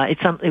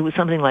 It was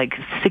something like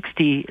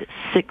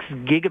 66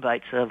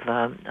 gigabytes of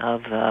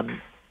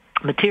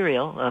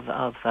material,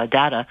 of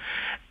data,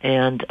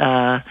 and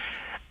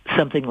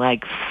something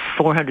like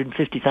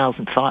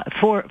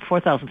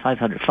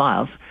 4,500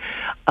 files.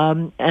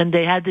 And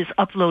they had this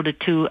uploaded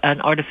to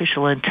an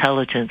artificial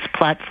intelligence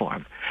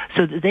platform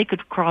so that they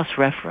could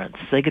cross-reference.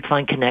 They could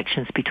find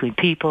connections between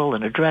people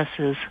and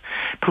addresses,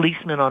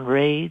 policemen on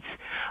raids.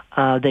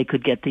 They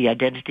could get the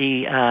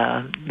identity.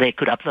 They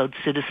could upload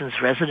citizens'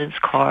 residence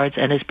cards,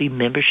 NSB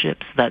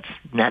memberships. That's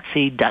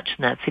Dutch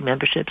Nazi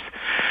memberships.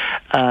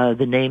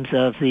 The names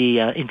of the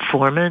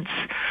informants.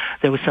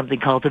 There was something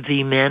called the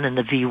V-men and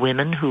the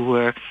V-women who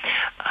were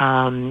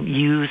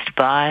used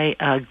by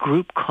a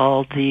group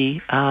called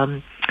the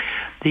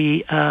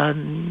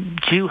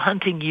Jew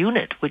hunting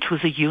unit, which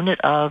was a unit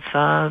of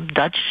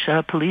Dutch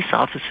police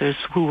officers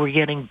who were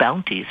getting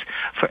bounties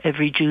for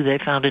every Jew they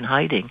found in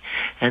hiding,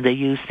 and they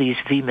used these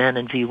V-men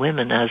and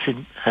V-women as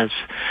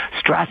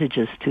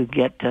strategists to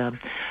get to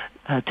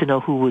know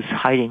who was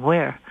hiding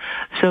where.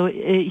 So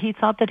he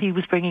thought that he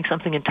was bringing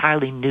something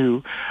entirely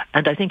new,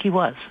 and I think he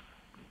was.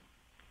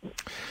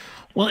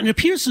 Well, it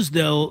appears as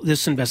though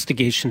this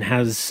investigation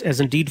has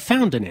indeed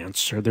found an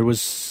answer. There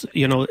was,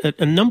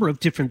 a number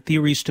of different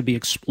theories to be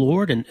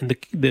explored, and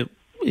the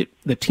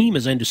team,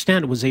 as I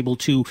understand it, was able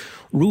to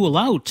rule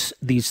out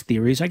these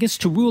theories, I guess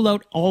to rule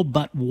out all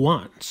but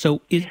one.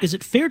 So is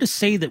it fair to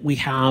say that we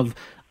have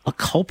a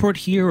culprit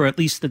here, or at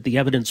least that the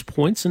evidence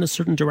points in a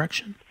certain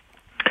direction?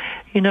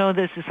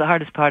 This is the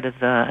hardest part of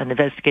an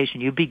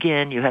investigation. You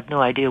begin, you have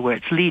no idea where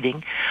it's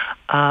leading,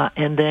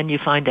 and then you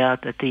find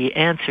out that the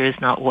answer is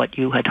not what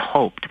you had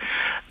hoped.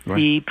 Right.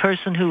 The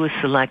person who was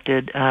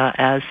selected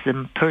as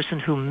the person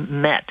who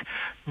met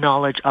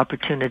knowledge,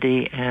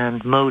 opportunity,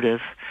 and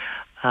motive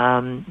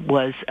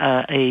was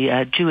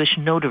a Jewish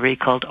notary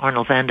called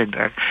Arnold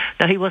Vandenberg.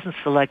 Now, he wasn't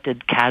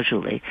selected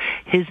casually.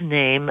 His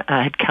name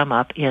had come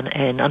up in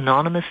an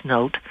anonymous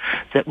note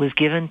that was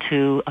given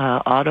to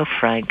Otto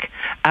Frank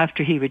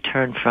after he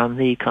returned from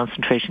the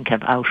concentration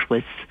camp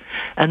Auschwitz.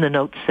 And the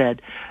note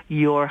said,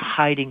 "Your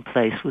hiding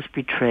place was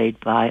betrayed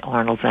by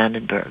Arnold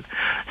Vandenberg."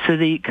 So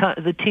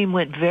the team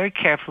went very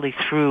carefully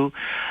through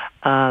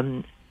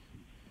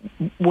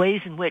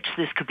ways in which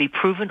this could be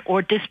proven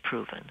or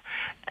disproven.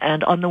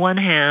 And on the one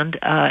hand,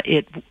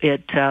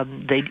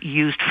 they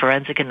used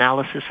forensic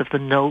analysis of the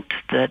note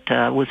that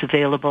was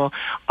available.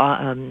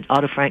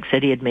 Otto Frank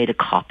said he had made a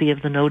copy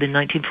of the note in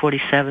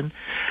 1947.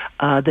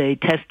 They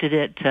tested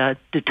it,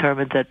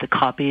 determined that the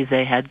copy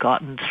they had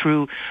gotten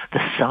through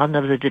the son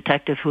of the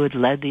detective who had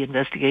led the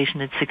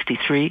investigation in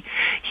 1963.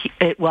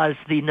 It was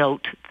the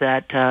note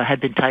that had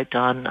been typed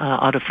on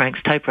Otto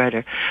Frank's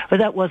typewriter. But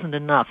that wasn't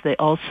enough. They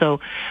also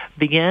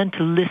began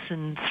to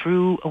listen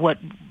through what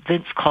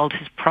Vince called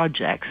his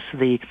projects,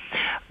 the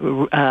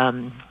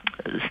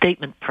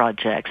statement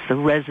projects, the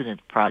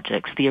resident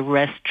projects, the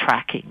arrest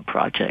tracking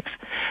projects.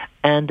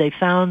 And they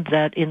found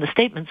that in the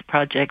statements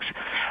projects,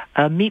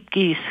 Miep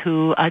Gies,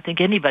 who I think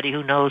anybody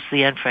who knows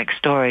the Anne Frank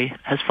story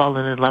has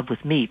fallen in love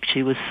with Miep.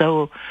 She was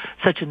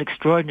such an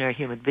extraordinary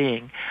human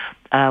being.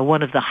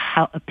 One of the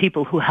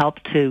people who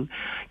helped to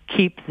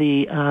keep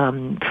the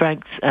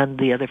Franks and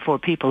the other 4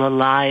 people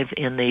alive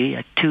in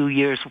the 2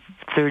 years,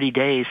 30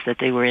 days that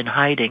they were in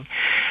hiding.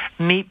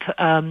 Miep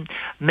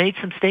made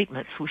some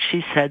statements.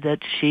 She said that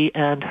she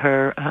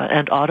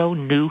and Otto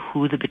knew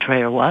who the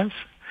betrayer was.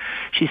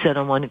 She said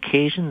on one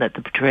occasion that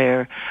the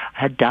betrayer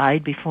had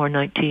died before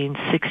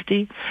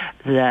 1960,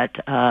 that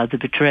the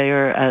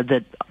betrayer,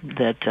 that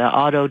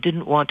Otto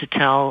didn't want to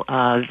tell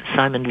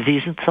Simon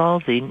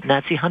Wiesenthal, the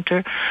Nazi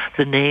hunter,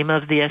 the name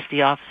of the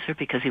SD officer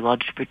because he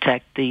wanted to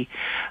protect the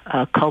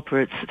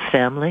culprit's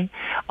family.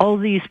 All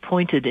these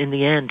pointed in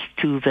the end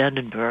to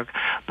Vandenberg,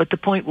 but the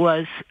point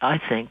was, I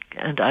think,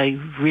 and I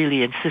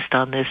really insist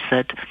on this,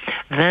 that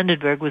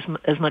Vandenberg was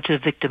as much a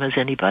victim as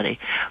anybody,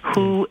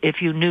 who,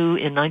 if you knew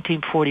in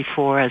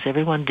 1944, as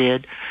everyone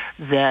did,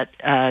 that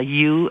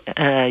you,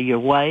 your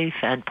wife,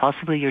 and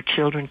possibly your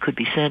children could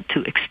be sent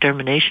to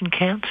extermination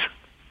camps,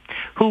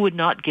 who would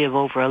not give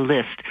over a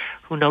list?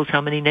 Who knows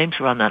how many names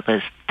were on that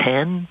list?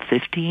 10,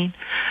 15?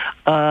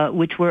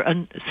 Which were,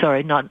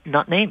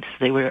 not names.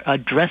 They were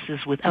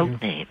addresses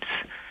without names.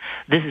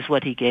 This is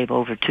what he gave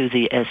over to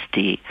the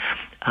SD.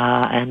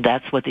 And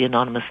that's what the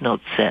anonymous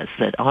note says,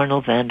 that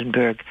Arnold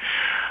Vandenberg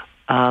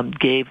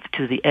gave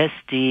to the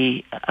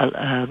SD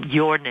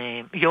your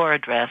name, your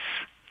address,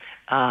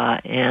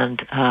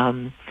 and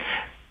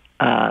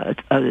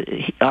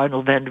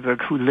Arnold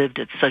Vandenberg, who lived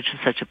at such and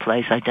such a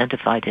place,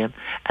 identified him,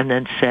 and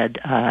then said,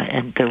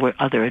 and there were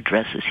other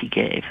addresses he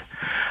gave.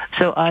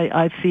 So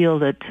I feel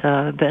that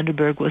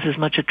Vandenberg was as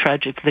much a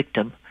tragic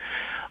victim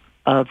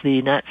of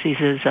the Nazis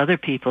as other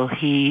people.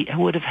 He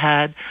would have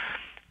had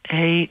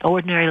an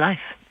ordinary life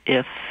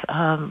if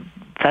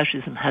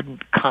fascism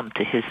hadn't come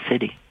to his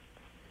city.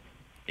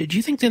 Do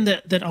you think then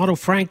that Otto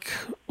Frank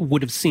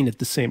would have seen it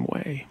the same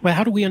way? Well,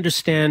 how do we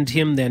understand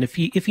him then if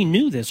he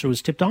knew this or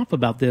was tipped off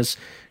about this,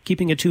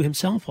 keeping it to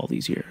himself all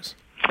these years?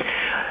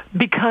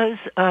 Because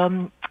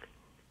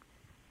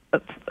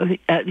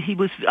he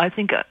was, I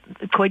think,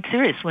 quite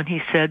serious when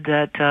he said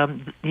that,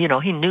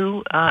 he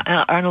knew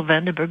Arnold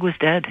Vandenberg was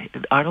dead.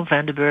 Arnold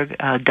Vandenberg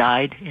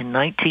died in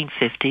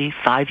 1950,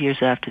 5 years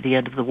after the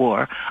end of the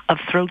war, of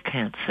throat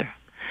cancer.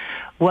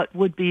 What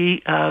would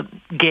be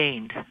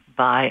gained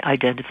by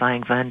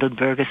identifying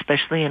Vandenberg,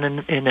 especially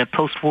in a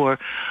post-war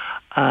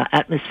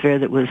atmosphere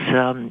that was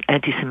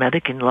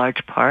anti-Semitic in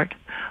large part,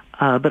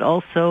 but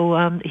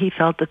also he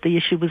felt that the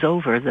issue was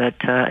over, that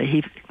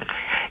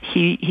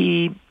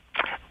he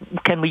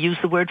can we use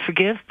the word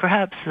forgive?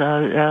 Perhaps.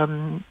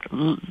 Otto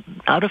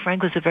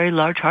Frank was a very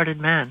large-hearted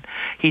man.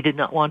 He did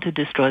not want to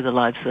destroy the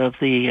lives of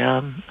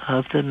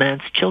the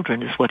man's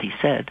children, is what he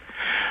said.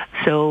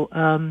 So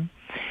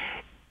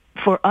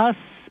for us,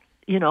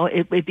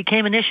 it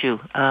became an issue.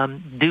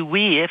 Do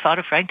we, if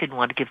Otto Frank didn't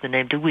want to give the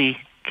name, do we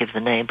give the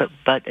name?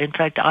 But in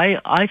fact,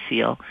 I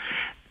feel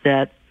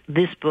that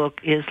this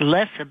book is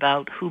less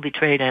about who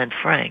betrayed Anne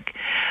Frank,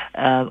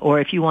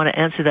 or if you want to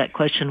answer that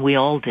question, we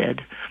all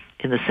did,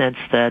 in the sense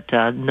that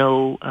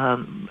no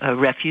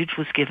refuge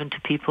was given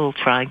to people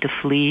trying to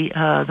flee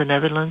the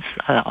Netherlands.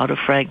 Otto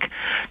Frank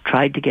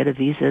tried to get a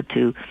visa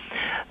to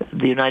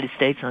the United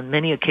States on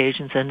many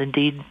occasions, and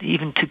indeed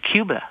even to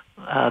Cuba.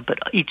 But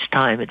each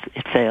time it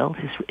failed,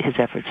 his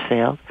efforts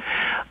failed.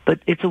 But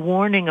it's a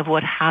warning of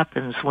what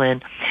happens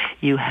when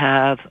you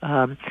have,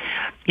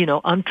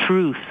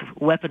 untruth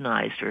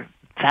weaponized, or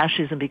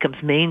fascism becomes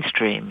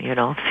mainstream,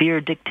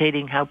 fear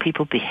dictating how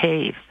people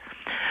behave.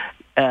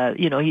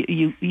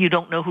 you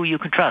don't know who you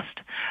can trust.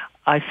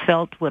 I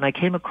felt when I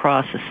came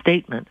across a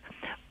statement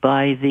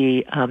by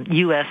the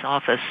U.S.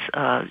 Office,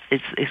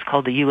 it's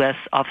called the U.S.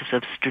 Office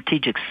of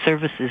Strategic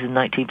Services in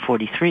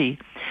 1943,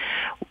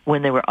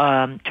 when they were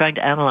trying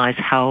to analyze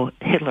how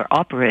Hitler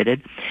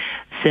operated,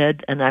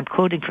 said, and I'm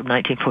quoting from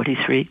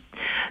 1943,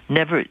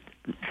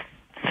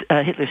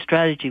 Hitler's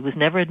strategy was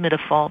never admit a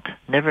fault,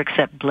 never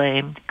accept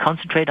blame,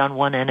 concentrate on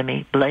one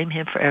enemy, blame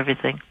him for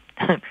everything.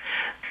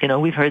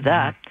 We've heard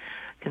that.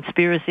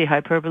 Conspiracy,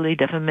 hyperbole,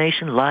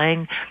 defamation,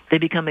 lying, they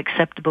become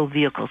acceptable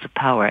vehicles of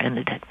power, and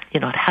it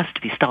has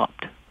to be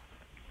stopped.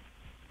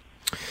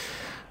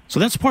 So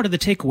that's part of the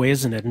takeaway,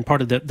 isn't it? And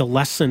part of the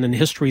lesson and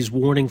history's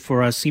warning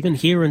for us, even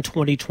here in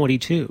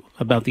 2022,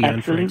 about the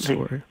Anne Frank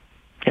story.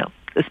 Yeah,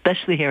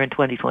 especially here in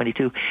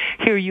 2022.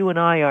 Here you and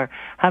I are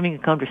having a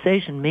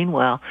conversation.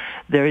 Meanwhile,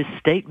 there is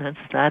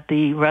statements that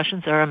the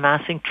Russians are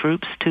amassing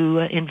troops to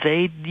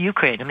invade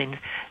Ukraine. I mean,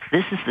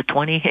 this is the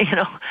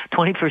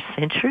 21st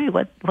century.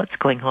 What's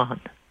going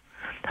on?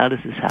 How does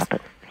this happen?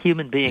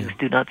 Human beings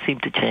do not seem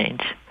to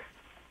change.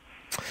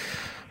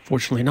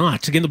 Fortunately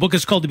not. Again, the book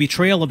is called The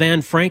Betrayal of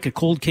Anne Frank, a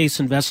cold case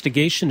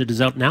investigation. It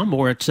is out now.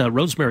 More at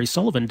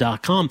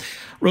rosemarysullivan.com.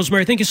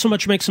 Rosemary, thank you so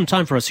much for making some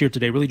time for us here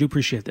today. Really do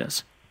appreciate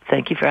this.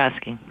 Thank you for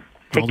asking.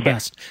 All the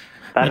best.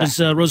 Bye-bye. That is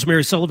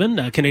Rosemary Sullivan,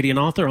 a Canadian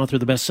author of the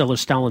bestseller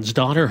Stalin's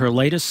Daughter. Her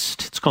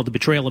latest, it's called The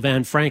Betrayal of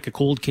Anne Frank, a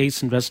cold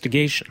case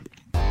investigation.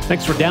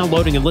 Thanks for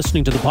downloading and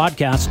listening to the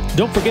podcast.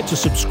 Don't forget to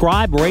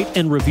subscribe, rate,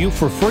 and review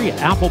for free at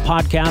Apple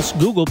Podcasts,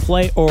 Google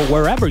Play, or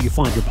wherever you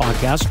find your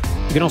podcast.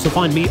 You can also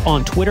find me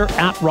on Twitter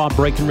at Rob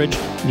Breckenridge,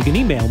 and you can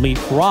email me,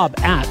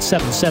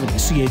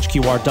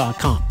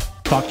 rob@770chqr.com.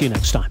 Talk to you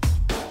next time.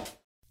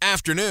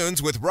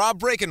 Afternoons with Rob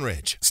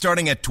Breckenridge,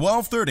 starting at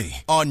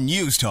 12:30 on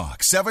News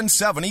Talk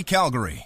 770 Calgary.